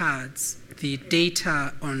credit cards, the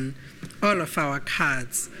data on all of our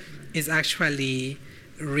cards is actually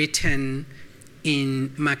written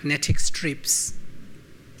in magnetic strips.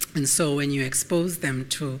 And so when you expose them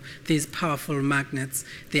to these powerful magnets,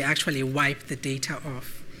 they actually wipe the data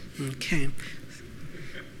off. Okay.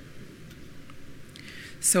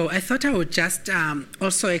 So I thought I would just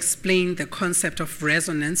also explain the concept of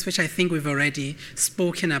resonance, which I think we've already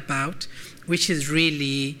spoken about, which is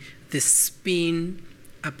really the spin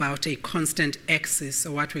about a constant axis,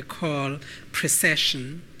 or what we call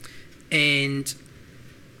precession. And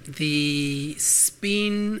the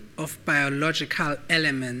spin of biological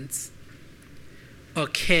elements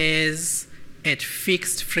occurs at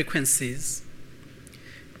fixed frequencies.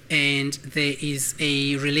 And there is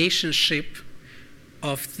a relationship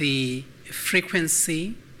of the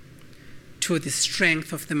frequency to the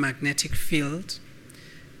strength of the magnetic field.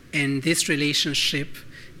 And this relationship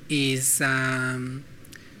is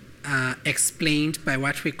explained by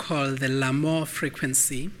what we call the Larmor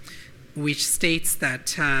frequency, which states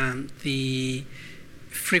that the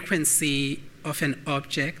frequency of an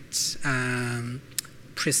object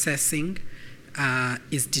precessing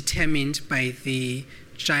is determined by the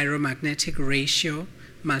gyromagnetic ratio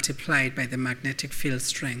multiplied by the magnetic field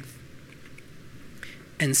strength.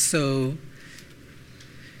 And so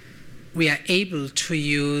we are able to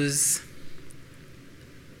use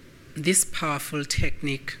this powerful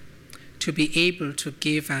technique to be able to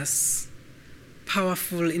give us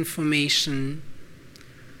powerful information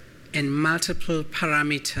and multiple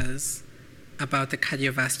parameters about the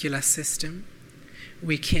cardiovascular system.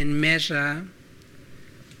 We can measure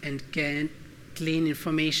and glean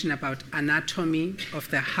information about anatomy of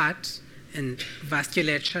the heart and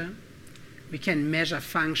vasculature. We can measure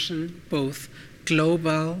function, both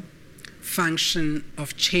global function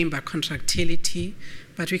of chamber contractility,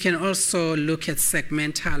 but we can also look at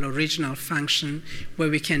segmental or regional function, where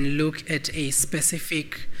we can look at a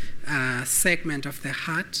specific segment of the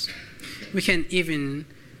heart. We can even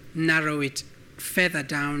narrow it further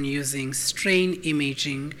down using strain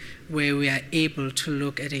imaging, where we are able to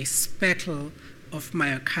look at a speckle of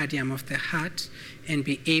myocardium of the heart and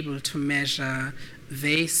be able to measure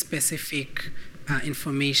very specific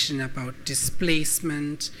information about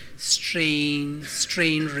displacement, strain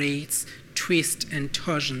rates, twist and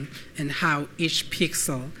torsion, and how each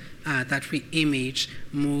pixel that we image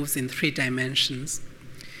moves in 3 dimensions.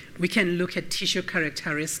 We can look at tissue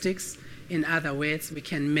characteristics. In other words, we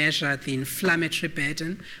can measure the inflammatory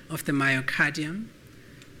burden of the myocardium.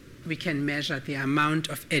 We can measure the amount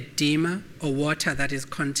of edema or water that is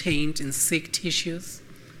contained in sick tissues.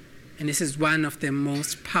 And this is one of the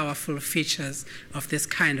most powerful features of this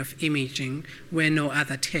kind of imaging, where no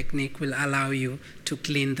other technique will allow you to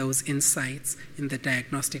glean those insights in the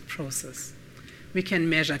diagnostic process. We can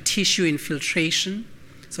measure tissue infiltration.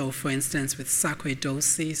 So, for instance, with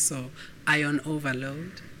sarcoidosis or ion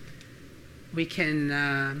overload. We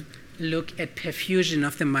can look at perfusion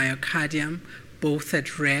of the myocardium, both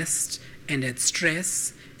at rest and at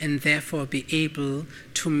stress, and therefore be able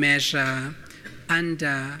to measure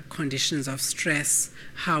under conditions of stress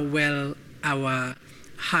how well our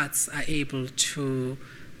hearts are able to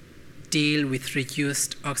deal with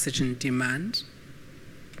reduced oxygen demand.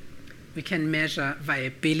 We can measure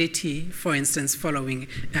viability, for instance, following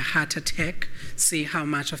a heart attack, see how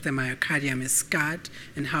much of the myocardium is scarred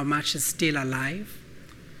and how much is still alive.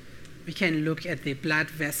 We can look at the blood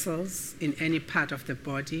vessels in any part of the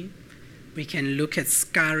body. We can look at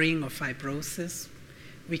scarring or fibrosis.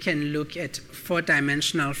 We can look at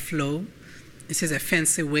 4-dimensional flow. This is a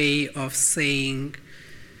fancy way of saying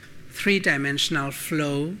 3-dimensional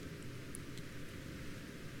flow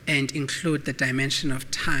and include the dimension of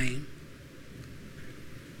time.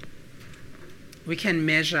 We can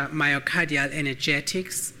measure myocardial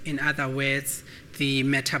energetics, in other words, the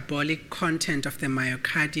metabolic content of the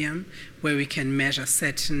myocardium, where we can measure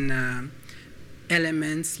certain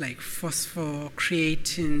elements like phosphor,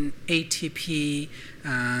 creatine, ATP,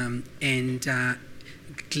 and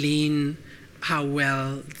glean how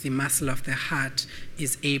well the muscle of the heart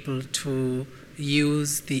is able to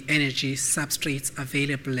use the energy substrates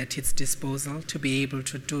available at its disposal to be able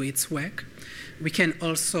to do its work. We can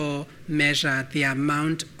also measure the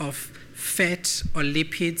amount of fat or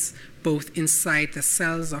lipids both inside the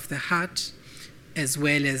cells of the heart as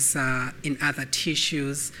well as in other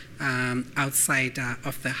tissues outside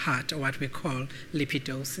of the heart, or what we call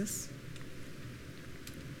lipidosis.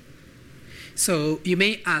 So you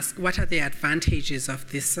may ask, what are the advantages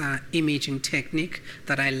of this imaging technique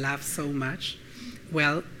that I love so much?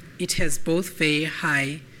 Well, it has both very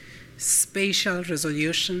high spatial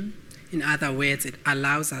resolution. In other words, it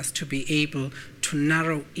allows us to be able to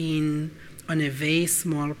narrow in on a very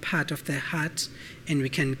small part of the heart, and we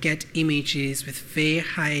can get images with very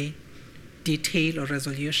high detail or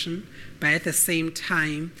resolution, but at the same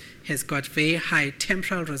time has got very high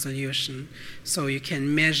temporal resolution, so you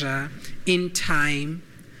can measure in time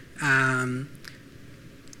and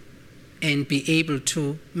be able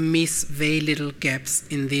to miss very little gaps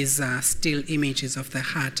in these still images of the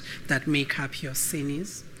heart that make up your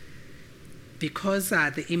cines. Because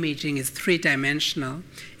the imaging is 3-dimensional,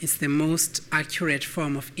 it's the most accurate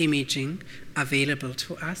form of imaging available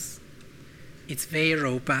to us. It's very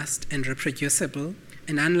robust and reproducible,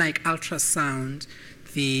 and unlike ultrasound,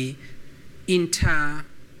 the inter-observer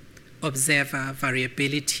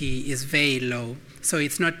variability is very low, so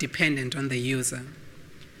it's not dependent on the user.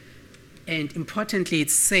 And importantly,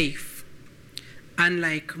 it's safe.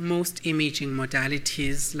 Unlike most imaging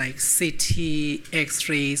modalities like CT,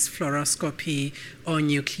 X-rays, fluoroscopy, or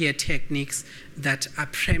nuclear techniques that are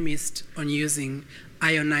premised on using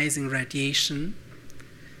ionizing radiation,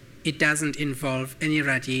 it doesn't involve any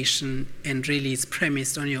radiation and really is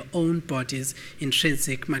premised on your own body's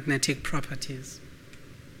intrinsic magnetic properties.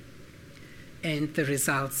 And the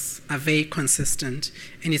results are very consistent.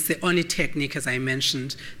 And it's the only technique, as I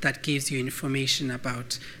mentioned, that gives you information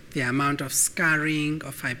about the amount of scarring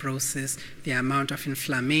or fibrosis, the amount of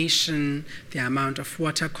inflammation, the amount of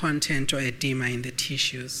water content or edema in the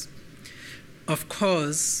tissues. Of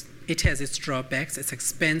course, it has its drawbacks. It's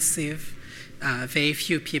expensive. Very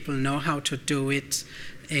few people know how to do it.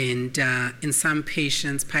 And in some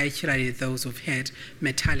patients, particularly those who've had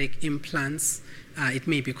metallic implants, it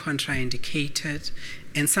may be contraindicated.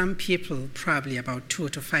 And some people, probably about 2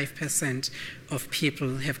 to 5% of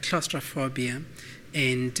people, have claustrophobia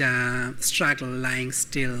and struggle lying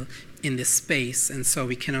still in the space, and so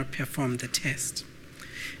we cannot perform the test.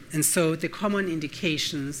 And so the common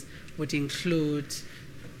indications would include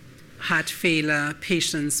heart failure,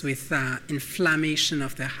 patients with inflammation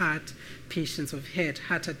of the heart, patients who've had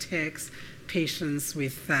heart attacks, patients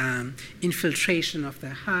with infiltration of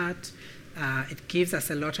the heart. It gives us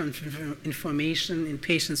a lot of information in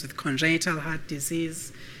patients with congenital heart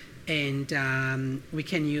disease, and we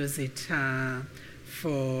can use it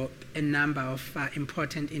for a number of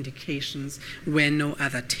important indications where no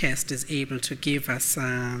other test is able to give us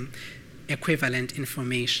equivalent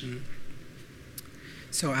information.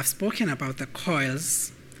 So I've spoken about the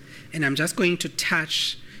coils, and I'm just going to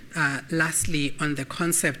touch lastly on the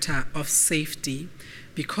concept of safety.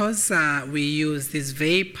 Because we use these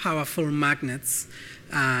very powerful magnets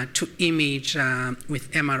to image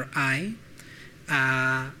with MRI,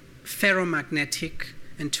 ferromagnetic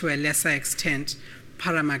and to a lesser extent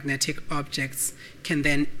paramagnetic objects can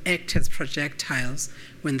then act as projectiles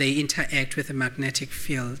when they interact with a magnetic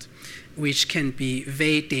field, which can be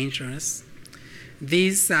very dangerous.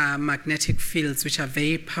 These magnetic fields, which are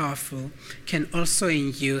very powerful, can also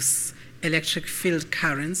induce electric field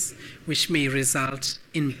currents, which may result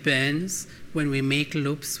in burns when we make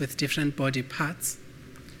loops with different body parts.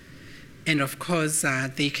 And of course,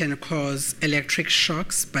 they can cause electric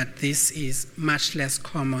shocks, but this is much less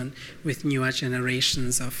common with newer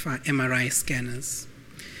generations of MRI scanners.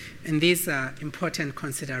 And these are important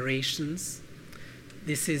considerations.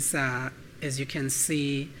 This is, as you can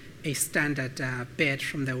see, a standard bed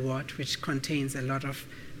from the ward, which contains a lot of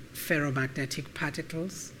ferromagnetic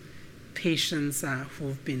particles, patients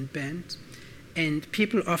who've been burnt. And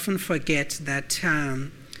people often forget that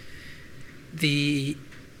the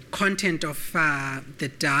content of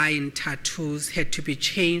the dye in tattoos had to be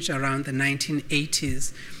changed around the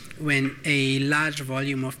 1980s when a large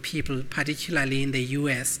volume of people, particularly in the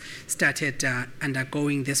US, started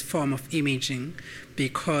undergoing this form of imaging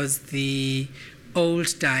because the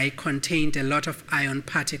old dye contained a lot of ion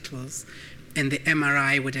particles, and the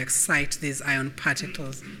MRI would excite these ion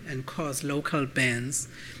particles and cause local burns.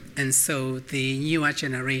 And so the newer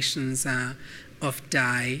generations of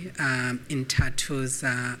dye in tattoos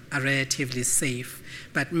are relatively safe.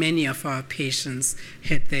 But many of our patients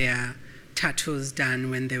had their tattoos done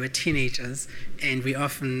when they were teenagers, and we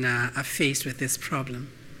often are faced with this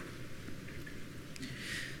problem.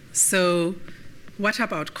 So what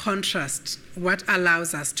about contrast? What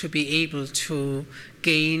allows us to be able to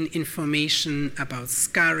gain information about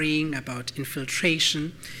scarring, about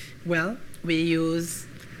infiltration? Well, we use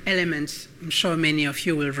elements. I'm sure many of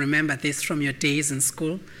you will remember this from your days in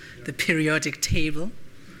school, the periodic table.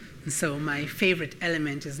 And so my favorite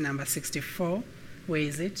element is number 64. Where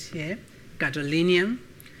is it? Here, gadolinium.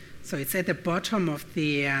 So it's at the bottom of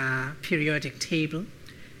the periodic table.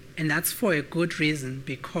 And that's for a good reason,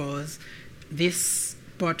 because this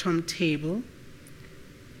bottom table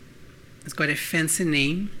has got a fancy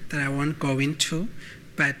name that I won't go into,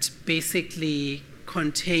 but basically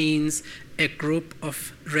contains a group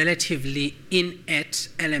of relatively inert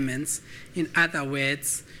elements. In other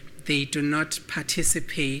words, they do not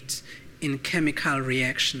participate in chemical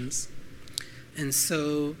reactions. And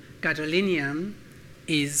so gadolinium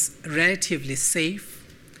is relatively safe.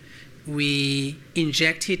 We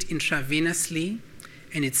inject it intravenously,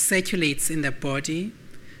 and it circulates in the body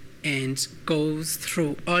and goes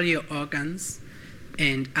through all your organs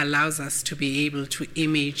and allows us to be able to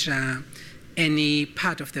image any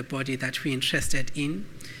part of the body that we're interested in.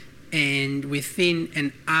 And within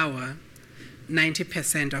an hour,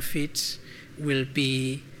 90% of it will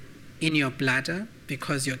be in your bladder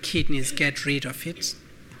because your kidneys get rid of it.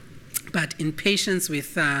 But in patients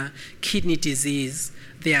with kidney disease,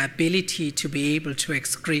 their ability to be able to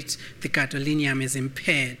excrete the gadolinium is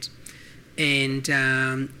impaired. And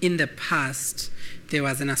in the past, there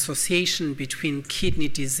was an association between kidney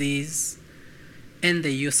disease and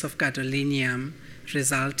the use of gadolinium,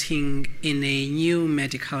 resulting in a new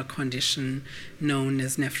medical condition known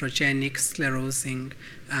as nephrogenic sclerosing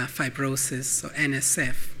fibrosis, or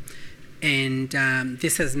NSF. And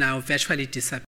this has now virtually disappeared.